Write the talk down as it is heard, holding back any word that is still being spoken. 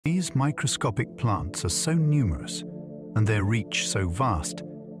These microscopic plants are so numerous and their reach so vast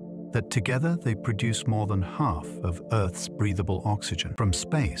that together they produce more than half of Earth's breathable oxygen. From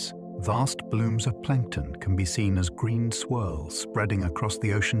space, vast blooms of plankton can be seen as green swirls spreading across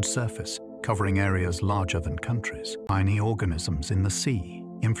the ocean's surface, covering areas larger than countries. Tiny organisms in the sea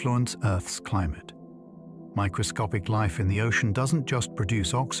influence Earth's climate. Microscopic life in the ocean doesn't just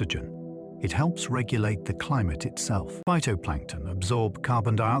produce oxygen, it helps regulate the climate itself. Phytoplankton absorb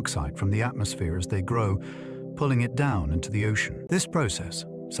carbon dioxide from the atmosphere as they grow, pulling it down into the ocean. This process,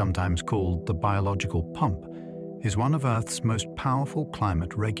 sometimes called the biological pump, is one of Earth's most powerful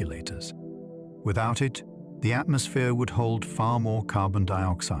climate regulators. Without it, the atmosphere would hold far more carbon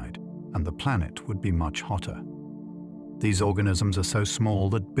dioxide, and the planet would be much hotter. These organisms are so small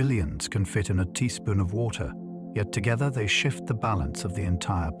that billions can fit in a teaspoon of water, yet together they shift the balance of the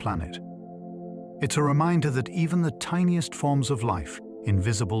entire planet. It's a reminder that even the tiniest forms of life,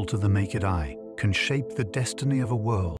 invisible to the naked eye, can shape the destiny of a world.